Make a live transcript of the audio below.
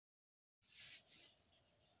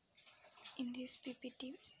in this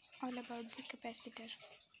PPT all about the capacitor.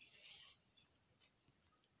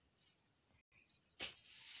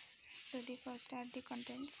 So the first are the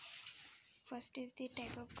contents. First is the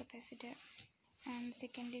type of capacitor, and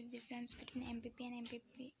second is difference between MPP and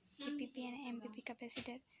MPP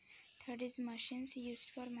capacitor. Third is machines used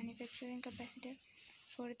for manufacturing capacitor.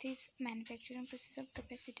 Fourth is manufacturing process of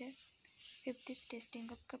capacitor. Fifth is testing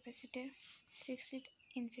of capacitor. Sixth is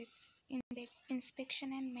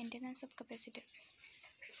inspection and maintenance of capacitor.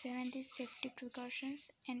 Seventh is safety precautions,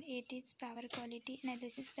 and eighth is power quality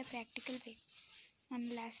analysis by practical way.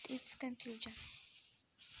 And last is conclusion.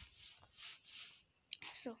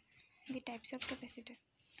 So, the types of capacitor.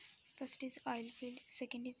 First is oil filled,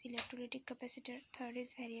 second is electrolytic capacitor, third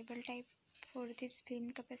is variable type, fourth is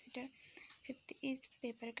film capacitor, fifth is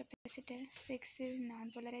paper capacitor, sixth is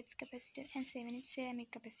non-polarized capacitor, and seventh is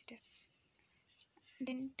ceramic capacitor.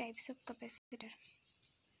 Then types of capacitor: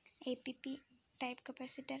 APP type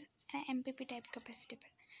capacitor and MPP type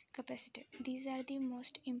capacitor. These are the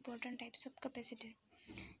most important types of capacitor.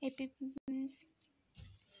 APP means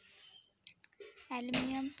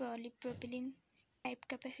aluminum polypropylene type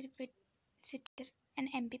capacitor, and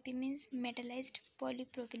MPP means metallized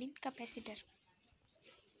polypropylene capacitor.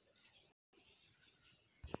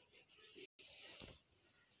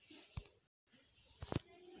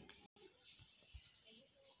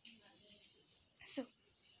 So,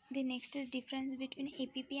 the next is difference between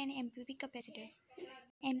APP and MPP capacitor.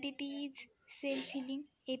 MPP is self-healing,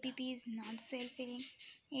 APP is non-self-healing.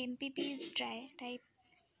 MPP is dry type,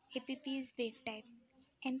 APP is wet type.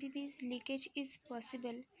 MPP's leakage is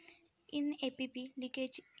possible. In APP,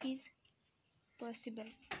 leakage is possible.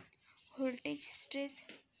 Voltage stress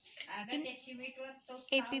in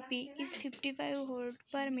APP is 55 volt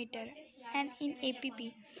per meter, and in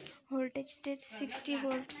APP, voltage stress 60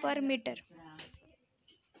 volt per meter.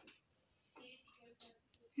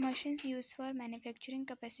 Machines used for manufacturing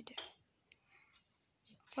capacitor.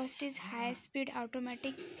 First is high-speed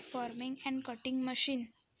automatic forming and cutting machine.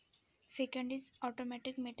 Second is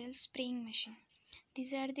automatic metal spraying machine.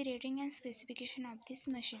 These are the rating and specification of these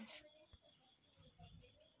machines.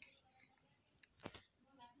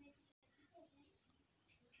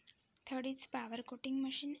 Third is power coating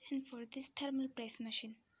machine, and fourth is thermal press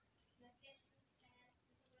machine.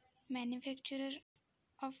 Manufacturer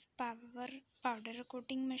of powder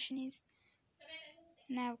coating machine is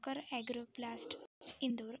Navkar Agroplast,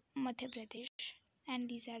 Indore, Madhya Pradesh, and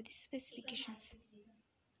these are the specifications.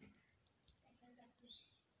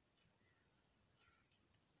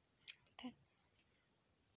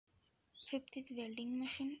 Fifth is welding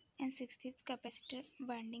machine, and sixth is capacitor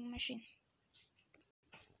winding machine.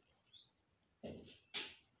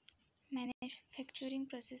 Manufacturing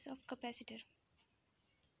process of capacitor: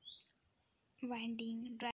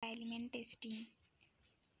 winding, dry element testing.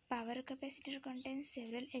 Power capacitor contains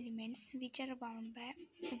several elements which are bound by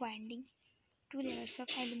winding. Two layers of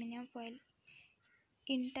aluminum foil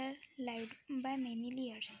interlined by many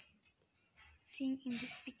layers, seen in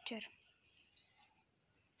this picture.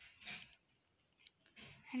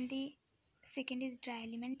 And the second is dry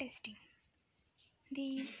element testing.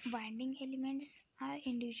 The winding elements are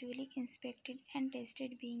individually inspected and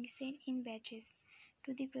tested, being sent in batches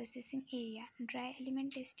to the processing area. Dry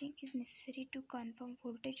element testing is necessary to confirm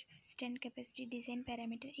voltage, resistance, capacity, design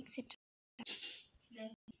parameter, etc.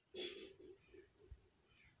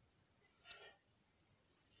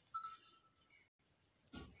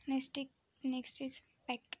 Next is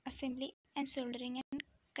pack assembly and soldering and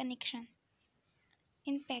connection.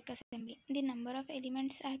 In pack assembly, the number of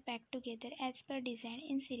elements are packed together as per design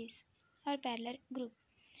in series or parallel group,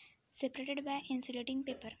 separated by insulating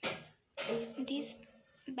paper. This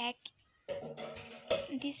pack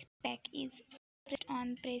is pressed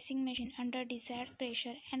on pressing machine under desired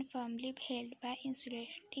pressure and firmly held by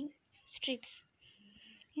insulating strips.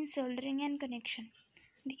 In soldering and connection,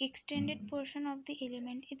 the extended portion of the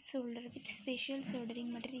element is soldered with special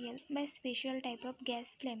soldering material by special type of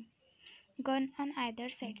gas flame gun on either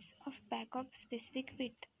sides of pack of specific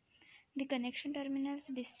width. The connection terminals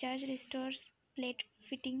discharge restores plate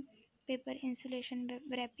fitting, paper insulation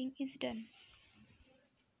wrapping is done.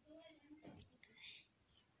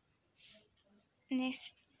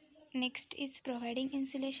 Next is providing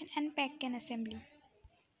insulation and pack can assembly.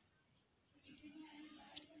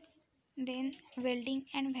 Then welding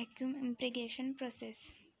and vacuum impregation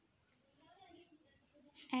process,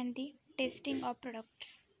 and the testing of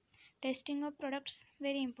products. Testing of products,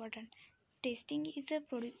 very important. Testing is a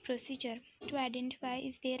procedure to identify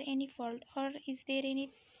is there any fault or is there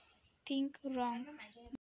anything wrong,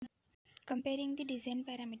 comparing the design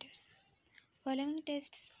parameters. Following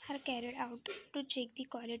tests are carried out to check the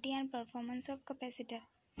quality and performance of capacitor.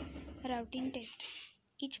 Routing test.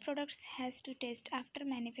 Each product has to test after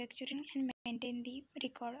manufacturing and maintain the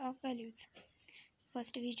record of values.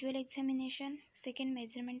 First, visual examination. Second,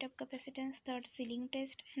 measurement of capacitance. Third, sealing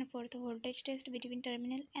test. And fourth, voltage test between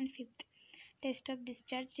terminal. And fifth, test of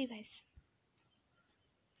discharge device.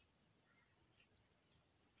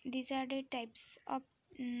 These are the types of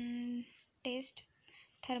test: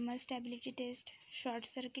 thermal stability test, short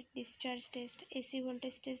circuit discharge test, AC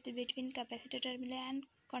voltage test between capacitor terminal and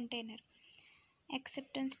container,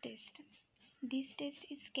 acceptance test. This test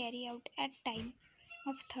is carried out at time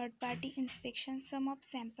of third-party inspection. Some of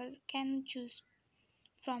samples can choose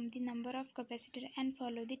from the number of capacitor and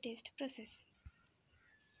follow the test process.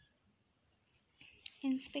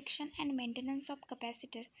 Inspection and maintenance of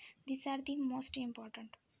capacitor. These are the most important.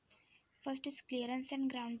 First is clearance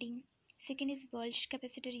and grounding. Second is bulge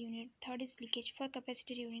capacitor unit. Third is leakage for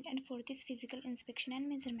capacitor unit. And fourth is physical inspection and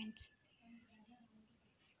measurements.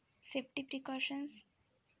 Safety precautions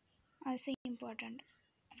also important.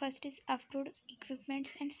 First is approved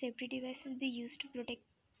equipments and safety devices be used to protect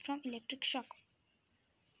from electric shock.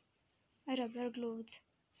 Rubber gloves,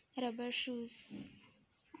 rubber shoes.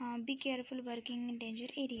 Be careful working in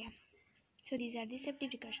danger area. So these are the safety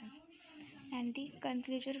precautions. And the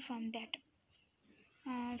conclusion from that.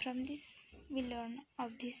 From this we learn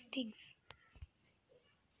of these things.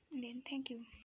 Then thank you.